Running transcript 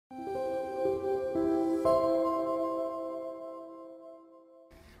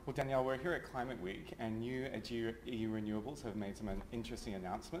Well, Danielle, we're here at Climate Week, and you at GE Renewables have made some interesting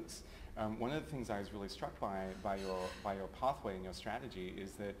announcements. One of the things I was really struck by your pathway and your strategy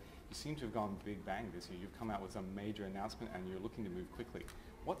is that you seem to have gone big bang this year. You've come out with some major announcement, and you're looking to move quickly.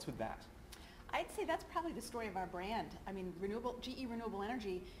 What's with that? I'd say that's probably the story of our brand. I mean, GE Renewable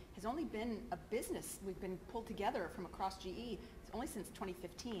Energy has only been a business. We've been pulled together from across GE only since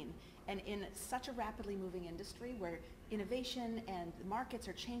 2015. And in such a rapidly moving industry where innovation and the markets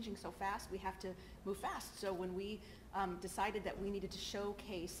are changing so fast, we have to move fast. So when we decided that we needed to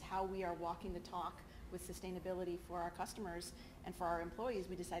showcase how we are walking the talk with sustainability for our customers and for our employees,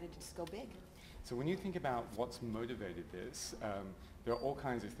 we decided to just go big. So when you think about what's motivated this, there are all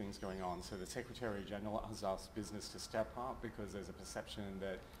kinds of things going on. So the Secretary General has asked business to step up because there's a perception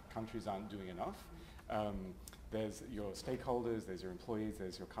that countries aren't doing enough. There's your stakeholders, there's your employees,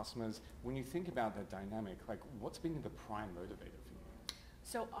 there's your customers. When you think about that dynamic, like what's been the prime motivator for you?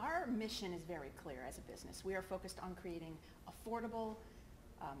 So our mission is very clear as a business. We are focused on creating affordable,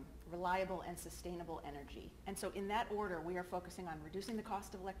 reliable and sustainable energy. And so in that order, we are focusing on reducing the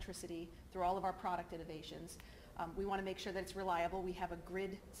cost of electricity through all of our product innovations. We want to make sure that it's reliable. We have a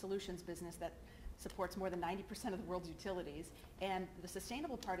grid solutions business that supports more than 90% of the world's utilities. And the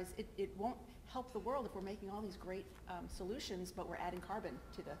sustainable part is it won't help the world if we're making all these great solutions, but we're adding carbon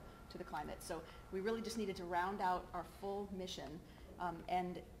to the climate. So we really just needed to round out our full mission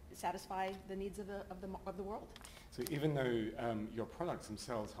and satisfy the needs of the world. So even though your products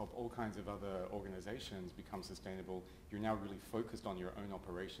themselves help all kinds of other organizations become sustainable, you're now really focused on your own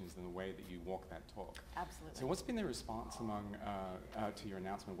operations and the way that you walk that talk. Absolutely. So what's been the response to your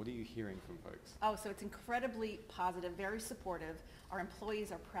announcement? What are you hearing from folks? Oh, so it's incredibly positive, very supportive. Our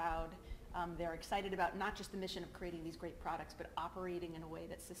employees are proud. They're excited about not just the mission of creating these great products, but operating in a way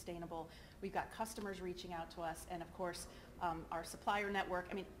that's sustainable. We've got customers reaching out to us, and of course, our supplier network.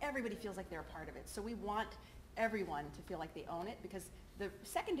 I mean, everybody feels like they're a part of it. So we want everyone to feel like they own it, because the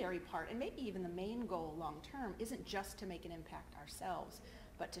secondary part, and maybe even the main goal long term, isn't just to make an impact ourselves,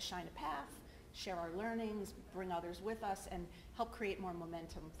 but to shine a path, share our learnings, bring others with us, and help create more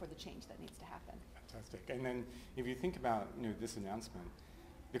momentum for the change that needs to happen. Fantastic. And then if you think about this announcement,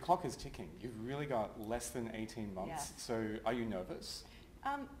 the clock is ticking. You've really got less than 18 months. Yes. So are you nervous?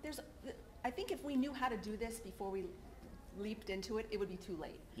 I think if we knew how to do this before we leaped into it, it would be too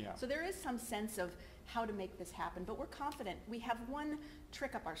late. Yeah. So there is some sense of how to make this happen, but we're confident. We have one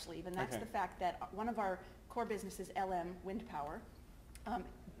trick up our sleeve, and that's the fact that one of our core businesses, LM Wind Power,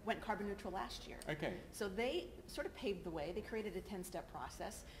 went carbon neutral last year. Okay. So they sort of paved the way. They created a 10-step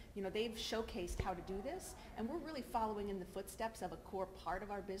process. They've showcased how to do this, and we're really following in the footsteps of a core part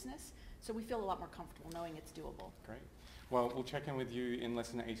of our business. So we feel a lot more comfortable knowing it's doable. Great. Well, we'll check in with you in less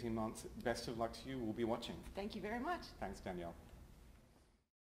than 18 months. Best of luck to you. We'll be watching. Thank you very much. Thanks, Danielle.